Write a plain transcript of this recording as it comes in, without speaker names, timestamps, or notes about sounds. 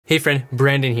Hey friend,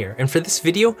 Brandon here, and for this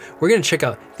video, we're gonna check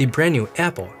out the brand new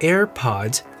Apple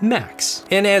Airpods Max.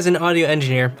 And as an audio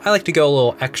engineer, I like to go a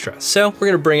little extra, so we're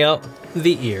gonna bring out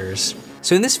the ears.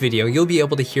 So in this video, you'll be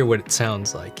able to hear what it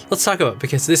sounds like. Let's talk about it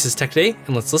because this is Tech Day,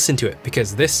 and let's listen to it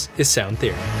because this is Sound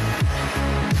Theory.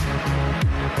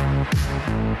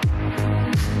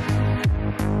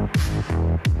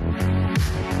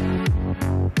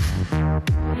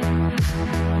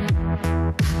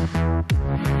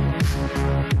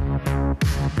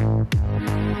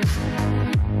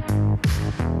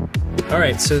 All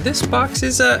right, so this box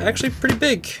is actually pretty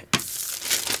big.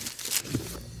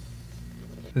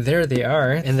 There they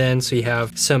are. And then so you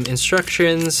have some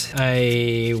instructions.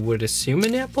 I would assume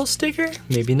an Apple sticker,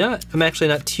 maybe not. I'm actually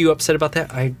not too upset about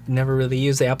that. I never really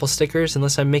use the Apple stickers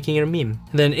unless I'm making it a meme.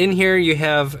 And then in here you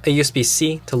have a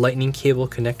USB-C to lightning cable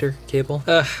connector cable.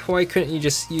 Why couldn't you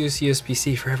just use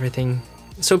USB-C for everything?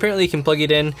 So apparently you can plug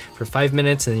it in for 5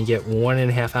 minutes and then you get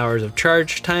 1.5 hours of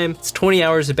charge time. It's 20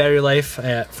 hours of battery life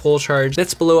at full charge.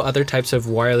 That's below other types of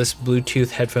wireless Bluetooth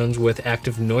headphones with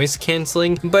active noise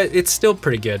canceling, but it's still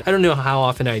pretty good. I don't know how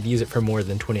often I'd use it for more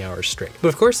than 20 hours straight. But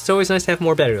of course, it's always nice to have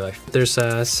more battery life. There's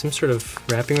some sort of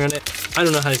wrapping around it. I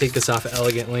don't know how to take this off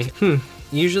elegantly.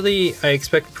 Usually I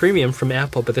expect premium from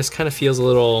Apple, but this kind of feels a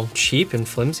little cheap and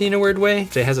flimsy in a weird way.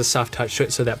 It has a soft touch to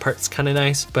it, so that part's kind of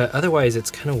nice, but otherwise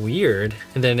it's kind of weird.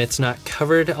 And then it's not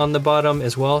covered on the bottom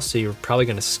as well, so you're probably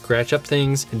gonna scratch up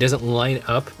things. It doesn't line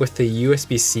up with the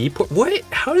USB-C port. What?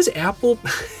 How does Apple,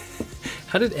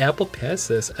 how did Apple pass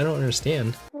this? I don't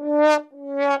understand.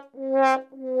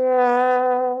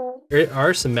 There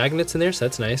are some magnets in there, so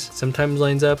that's nice. Sometimes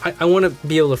lines up. I wanna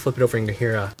be able to flip it over and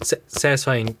hear a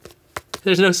satisfying.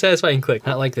 There's no satisfying click,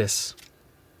 not like this.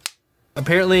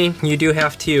 Apparently, you do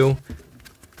have to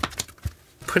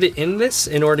put it in this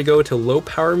in order to go to low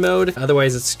power mode.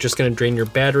 Otherwise, it's just gonna drain your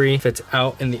battery if it's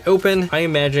out in the open. I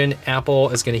imagine Apple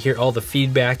is gonna hear all the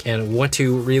feedback and want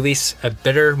to release a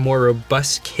better, more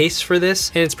robust case for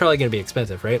this. And it's probably gonna be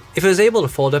expensive, right? If it was able to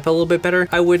fold up a little bit better,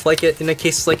 I would like it in a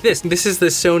case like this. This is the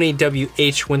Sony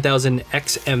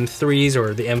WH-1000X M3s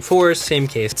or the M4s, same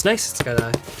case. It's nice, it's got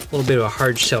a little bit of a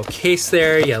hard shell case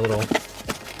there. You got a little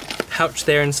pouch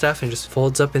there and stuff, and just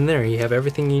folds up in there. You have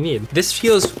everything you need. This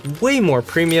feels way more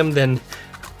premium than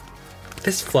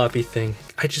this floppy thing.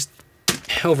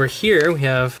 Over here we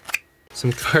have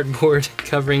some cardboard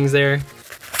coverings there.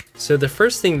 So the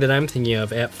first thing that I'm thinking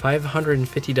of at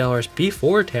 $550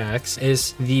 before tax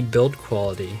is the build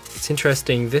quality. It's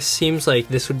interesting. This seems like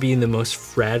this would be the most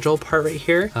fragile part right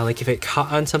here. Like if it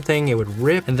caught on something, it would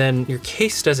rip, and then your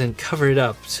case doesn't cover it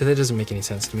up. So that doesn't make any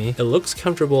sense to me. It looks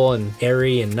comfortable and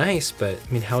airy and nice, but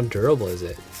I mean, how durable is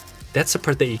it? That's the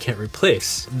part that you can't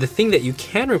replace. The thing that you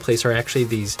can replace are actually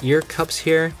these ear cups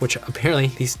here, which apparently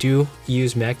these do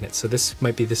use magnets. So this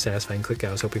might be the satisfying click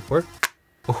I was hoping for.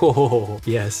 Oh,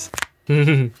 yes.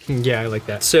 Yeah, I like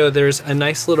that. So there's a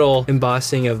nice little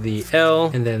embossing of the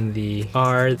L and then the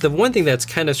R. The one thing that's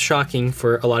kind of shocking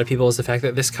for a lot of people is the fact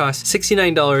that this costs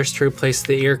 $69 to replace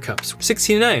the ear cups.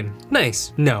 $69,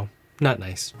 nice. No. Not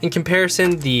nice. In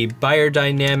comparison, the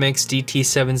Beyerdynamics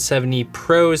DT770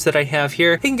 Pros that I have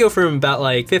here, it can go from about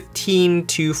like $15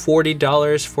 to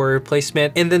 $40 for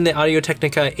replacement. And then the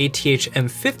Audio-Technica ATH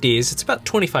M50s, it's about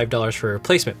 $25 for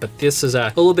replacement, but this is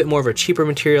a little bit more of a cheaper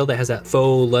material that has that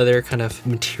faux leather kind of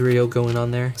material going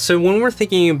on there. So when we're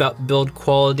thinking about build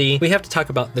quality, we have to talk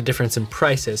about the difference in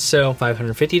prices. So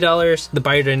 $550, the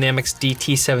Beyerdynamics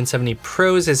DT770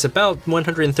 Pros is about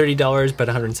 $130, but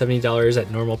 $170 at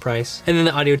normal price. And then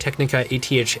the Audio-Technica ATH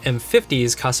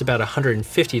M50s cost about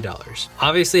 $150.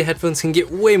 Obviously, headphones can get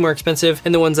way more expensive,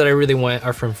 and the ones that I really want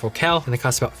are from Focal, and they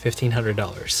cost about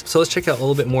 $1,500. So let's check out a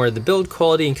little bit more of the build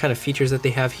quality and kind of features that they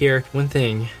have here. One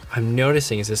thing I'm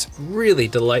noticing is this really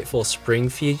delightful spring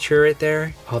feature right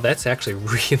there. Oh, that's actually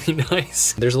really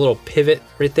nice. There's a little pivot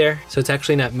right there. So it's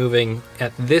actually not moving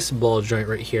at this ball joint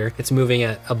right here. It's moving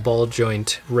at a ball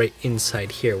joint right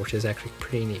inside here, which is actually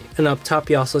pretty neat. And up top,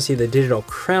 you also see the digital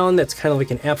crown that's kind of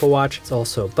like an Apple Watch. It's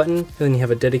also a button. And then you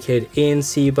have a dedicated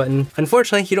ANC button.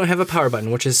 Unfortunately, you don't have a power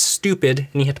button, which is stupid.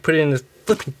 And you have to put it in this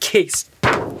flipping case.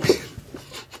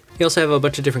 You also have a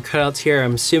bunch of different cutouts here.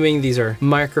 I'm assuming these are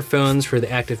microphones for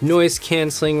the active noise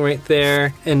canceling right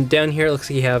there. And down here, it looks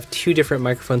like you have two different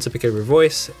microphones to pick up your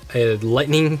voice, a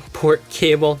lightning port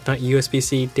cable, not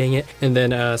USB-C, dang it. And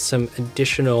then some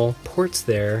additional ports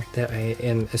there that I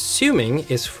am assuming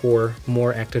is for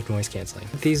more active noise canceling.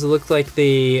 These look like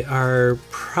they are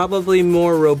probably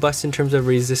more robust in terms of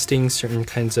resisting certain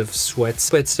kinds of sweats,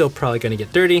 but it's still probably gonna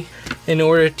get dirty. In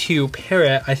order to pair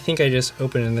it, I think I just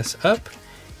open this up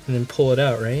and then pull it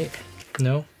out, right?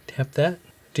 No? Tap that?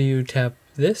 Do you tap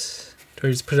this? Do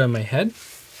I just put it on my head?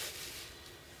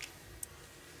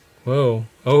 Whoa,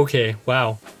 okay,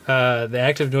 wow. The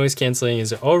active noise canceling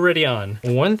is already on.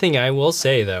 One thing I will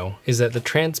say though, is that the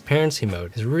transparency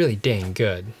mode is really dang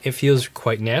good. It feels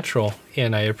quite natural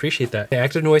and I appreciate that. The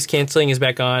active noise canceling is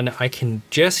back on. I can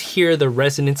just hear the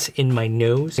resonance in my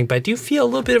nose, but I do feel a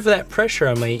little bit of that pressure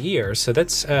on my ear. So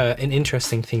that's an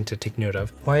interesting thing to take note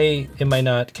of. Why am I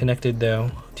not connected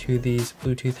though to these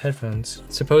Bluetooth headphones?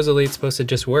 Supposedly it's supposed to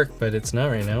just work, but it's not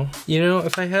right now. You know,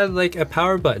 if I had like a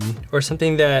power button or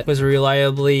something that was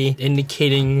reliably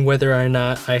indicating whether or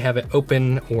not I have it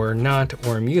open or not,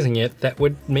 or I'm using it, that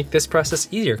would make this process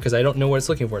easier because I don't know what it's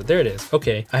looking for. There it is.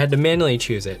 Okay, I had to manually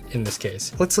choose it in this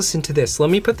case. Let's listen to this. Let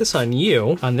me put this on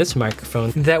you, on this microphone.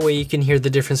 That way you can hear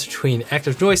the difference between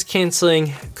active noise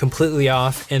canceling, completely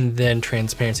off, and then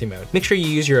transparency mode. Make sure you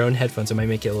use your own headphones. It might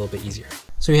make it a little bit easier.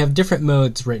 So we have different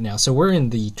modes right now. So we're in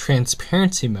the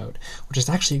transparency mode, which is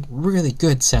actually really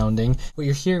good sounding. What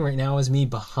you're hearing right now is me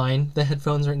behind the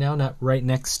headphones right now, not right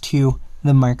next to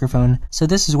the microphone. So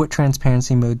this is what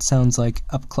transparency mode sounds like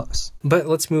up close. But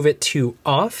let's move it to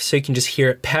off so you can just hear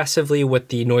it passively what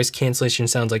the noise cancellation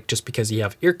sounds like just because you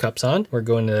have ear cups on. We're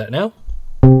going to that now.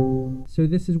 So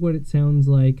this is what it sounds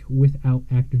like without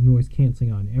active noise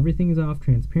canceling on. Everything is off,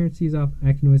 transparency is off,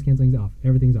 active noise canceling is off,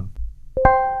 everything's off.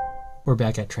 We're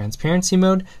back at transparency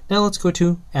mode. Now let's go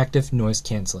to active noise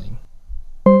canceling.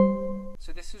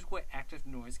 So this is what active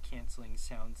noise canceling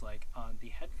sounds like on the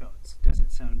headphones. Does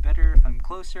it sound better if I'm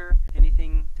closer?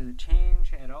 Anything? Does it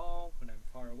change at all when I'm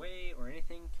far away or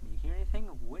anything? Can you hear anything?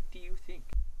 What do you think?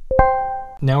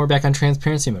 Now we're back on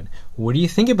transparency mode. What do you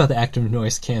think about the active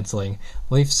noise canceling?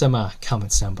 Leave some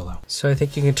comments down below. So I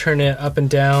think you can turn it up and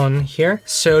down here.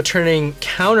 So turning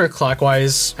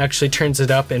counterclockwise actually turns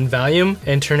it up in volume,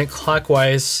 and turn it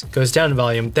clockwise goes down in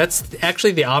volume. That's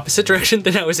actually the opposite direction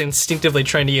that I was instinctively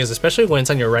trying to use, especially when it's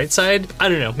on your right side. I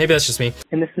don't know, maybe that's just me.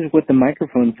 And this is what the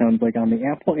microphone sounds like on the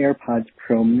Apple Airpods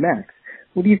Pro Max.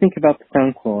 What do you think about the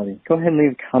sound quality? Go ahead and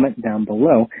leave a comment down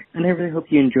below. And I really hope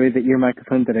you enjoy the ear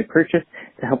microphone that I purchased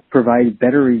to help provide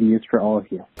better reviews for all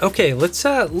of you. Okay, let's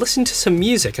listen to some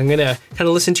music. I'm gonna kind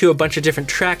of listen to a bunch of different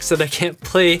tracks that I can't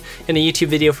play in a YouTube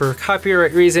video for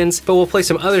copyright reasons, but we'll play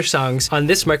some other songs on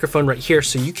this microphone right here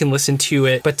so you can listen to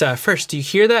it. But first, do you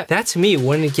hear that? That's me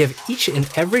wanting to give each and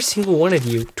every single one of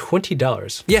you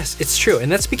 $20. Yes, it's true, and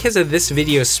that's because of this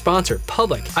video's sponsor,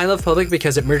 Public. I love Public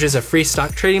because it merges a free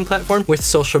stock trading platform with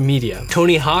social media.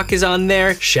 Tony Hawk is on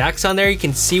there, Shaq's on there. You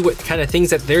can see what kind of things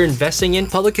that they're investing in.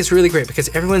 Public is really great because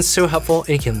everyone's so helpful and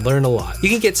you can learn a lot. You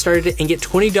can get started and get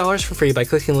 $20 for free by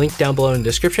clicking the link down below in the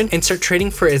description and start trading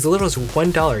for as little as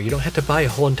 $1. You don't have to buy a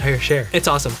whole entire share. It's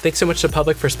awesome. Thanks so much to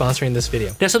Public for sponsoring this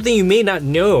video. Now, something you may not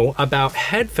know about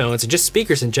headphones and just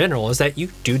speakers in general is that you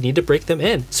do need to break them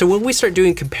in. So when we start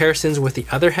doing comparisons with the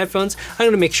other headphones, I'm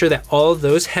going to make sure that all of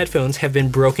those headphones have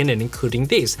been broken in, including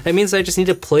these. That means I just need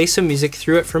to play some music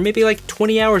through it for maybe like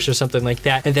 20 hours or something like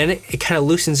that. And then it kind of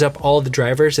loosens up all the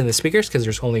drivers in the speakers because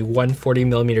there's only one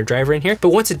 40mm driver in here. But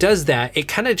once it does that, it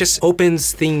kind of just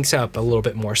opens things up a little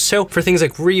bit more. So for things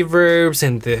like reverbs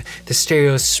and the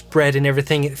stereo spread and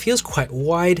everything, it feels quite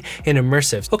wide and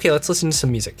immersive. Okay, let's listen to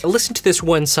some music. Listen to this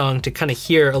one song to kind of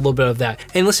hear a little bit of that,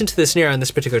 and listen to the snare on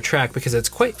this particular track because it's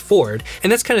quite forward,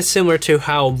 and that's kind of similar to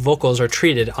how vocals are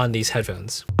treated on these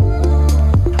headphones.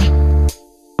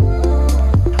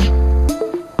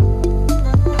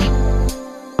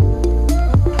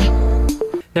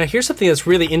 Now here's something that's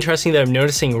really interesting that I'm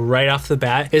noticing right off the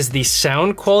bat is the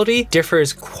sound quality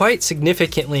differs quite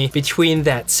significantly between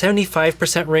that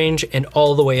 75% range and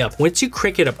all the way up. Once you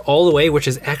crank it up all the way, which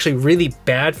is actually really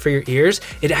bad for your ears,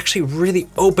 it actually really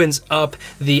opens up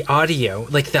the audio.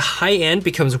 Like the high end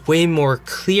becomes way more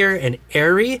clear and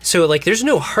airy. So like there's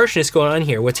no harshness going on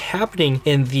here. What's happening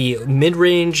in the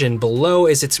mid-range and below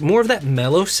is it's more of that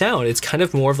mellow sound. It's kind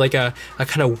of more of like a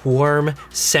kind of warm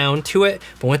sound to it.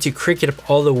 But once you crank it up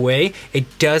all the way,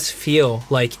 it does feel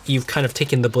like you've kind of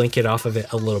taken the blanket off of it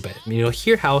a little bit. You'll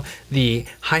hear how the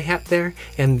hi-hat there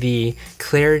and the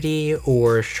clarity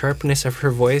or sharpness of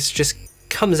her voice just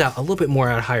comes out a little bit more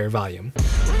at a higher volume.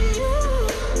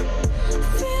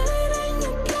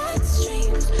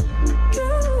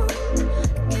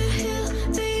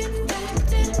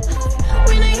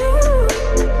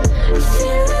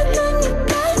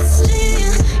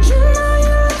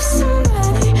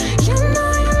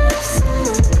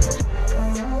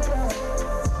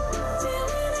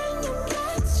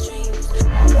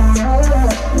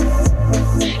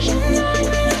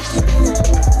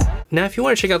 Now, if you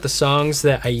want to check out the songs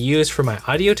that I use for my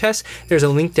audio test, there's a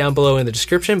link down below in the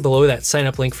description below that sign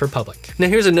up link for public. Now,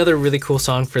 here's another really cool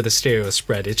song for the stereo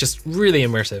spread. It's just really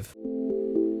immersive.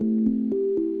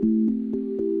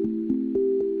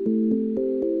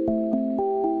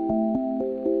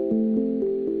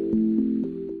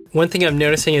 One thing I'm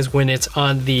noticing is when it's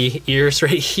on the ears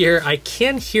right here, I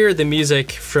can hear the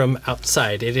music from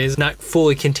outside. It is not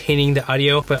fully containing the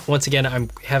audio, but once again, I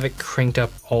have it cranked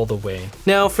up all the way.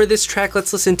 Now for this track,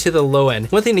 let's listen to the low end.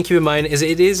 One thing to keep in mind is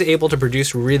it is able to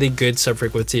produce really good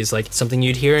subfrequencies, like something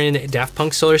you'd hear in Daft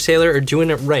Punk's Solar Sailor or Doing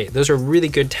It Right. Those are really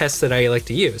good tests that I like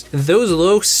to use. Those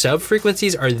low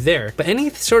subfrequencies are there, but any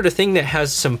sort of thing that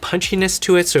has some punchiness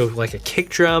to it, so like a kick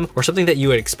drum or something that you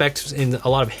would expect in a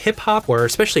lot of hip hop or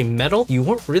especially metal, you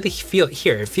won't really feel it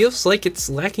here. It feels like it's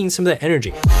lacking some of that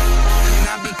energy.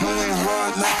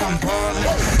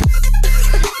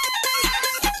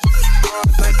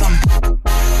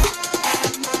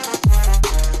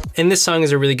 And this song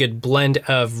is a really good blend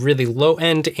of really low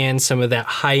end and some of that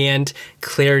high end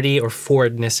clarity or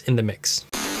forwardness in the mix.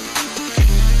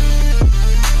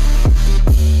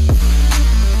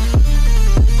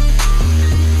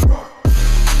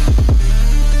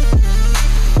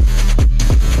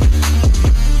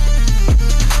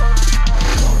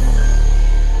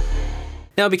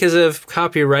 Now, because of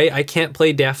copyright, I can't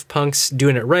play Daft Punk's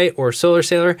Doing It Right or Solar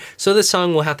Sailor, so this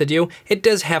song will have to do. It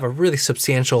does have a really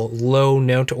substantial low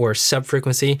note or sub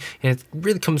frequency, and it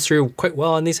really comes through quite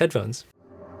well on these headphones.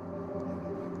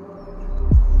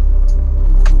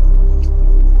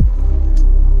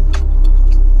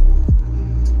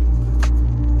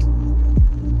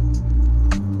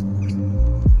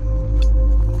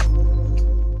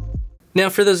 Now,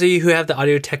 for those of you who have the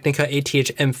Audio-Technica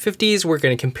ATH M50s, we're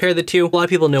going to compare the two. A lot of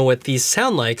people know what these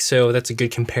sound like, so that's a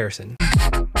good comparison.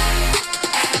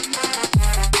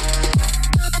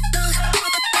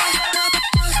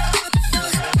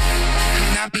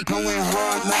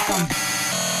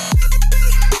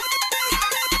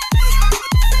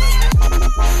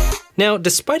 Now,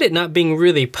 despite it not being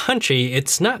really punchy,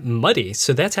 it's not muddy,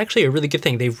 so that's actually a really good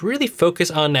thing. They really focus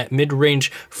on that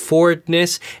mid-range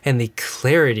forwardness and the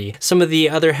clarity. Some of the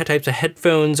other types of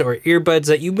headphones or earbuds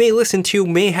that you may listen to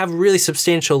may have really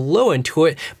substantial low end to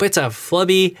it, but it's a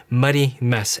flubby, muddy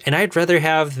mess, and I'd rather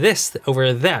have this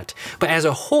over that. But as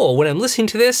a whole, when I'm listening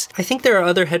to this, I think there are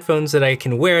other headphones that I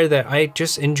can wear that I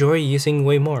just enjoy using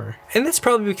way more. And that's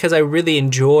probably because I really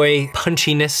enjoy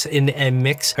punchiness in a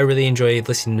mix. I really enjoy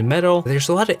listening to metal. There's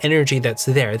a lot of energy that's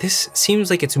there. This seems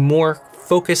like it's more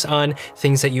focus on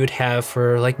things that you would have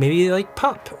for like maybe like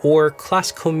pop or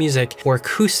classical music or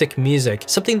acoustic music,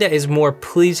 something that is more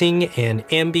pleasing and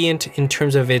ambient in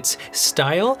terms of its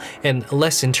style and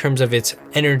less in terms of its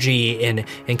energy and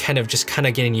kind of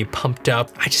getting you pumped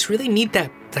up. I just really need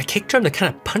that kick drum to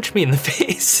kind of punch me in the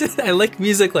face. I like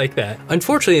music like that.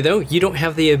 Unfortunately though, you don't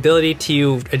have the ability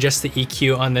to adjust the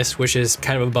EQ on this, which is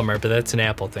kind of a bummer, but that's an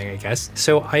Apple thing, I guess.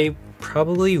 So I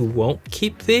probably won't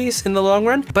keep these in the long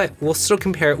run, but we'll still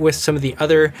compare it with some of the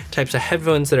other types of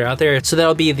headphones that are out there. So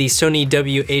that'll be the Sony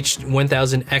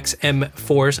WH-1000X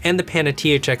M4s and the Panda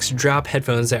THX drop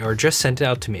headphones that are just sent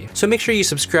out to me. So make sure you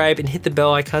subscribe and hit the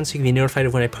bell icon so you can be notified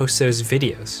of when I post those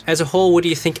videos. As a whole, what do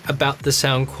you think about the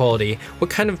sound quality? What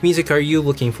kind of music are you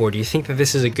looking for? Do you think that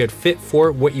this is a good fit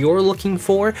for what you're looking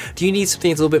for? Do you need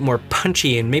something that's a little bit more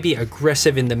punchy and maybe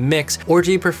aggressive in the mix? Or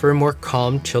do you prefer more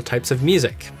calm, chill types of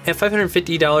music? At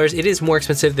 $550, it is more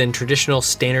expensive than traditional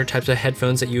standard types of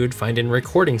headphones that you would find in a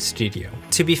recording studio.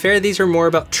 To be fair, these are more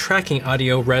about tracking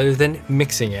audio rather than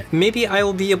mixing it. Maybe I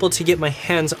will be able to get my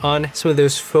hands on some of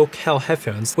those Focal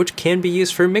headphones, which can be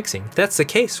used for mixing. If that's the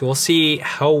case, we'll see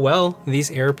how well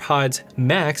these AirPods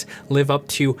Max live up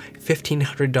to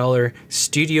 $1,500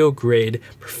 studio grade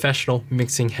professional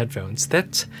mixing headphones.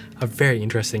 That's a very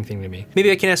interesting thing to me.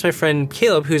 Maybe I can ask my friend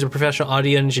Caleb, who's a professional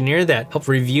audio engineer that helped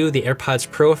review the AirPods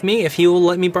Pro with me, if he will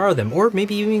let me borrow them, or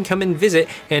maybe even come and visit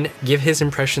and give his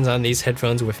impressions on these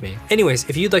headphones with me. Anyways,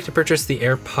 if you'd like to purchase the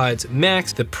AirPods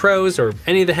Max, the Pros, or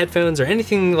any of the headphones or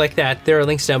anything like that, there are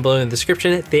links down below in the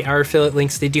description. They are affiliate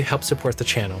links. They do help support the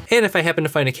channel. And if I happen to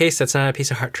find a case that's not a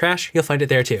piece of hot trash, you'll find it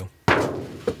there too.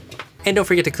 And don't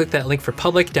forget to click that link for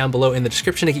public down below in the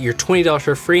description to get your $20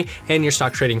 for free and your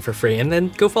stock trading for free. And then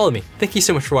go follow me. Thank you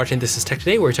so much for watching. This is Tech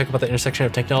Today, where we talk about the intersection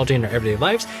of technology in our everyday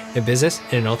lives, in business,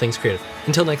 and in all things creative.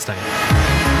 Until next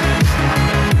time.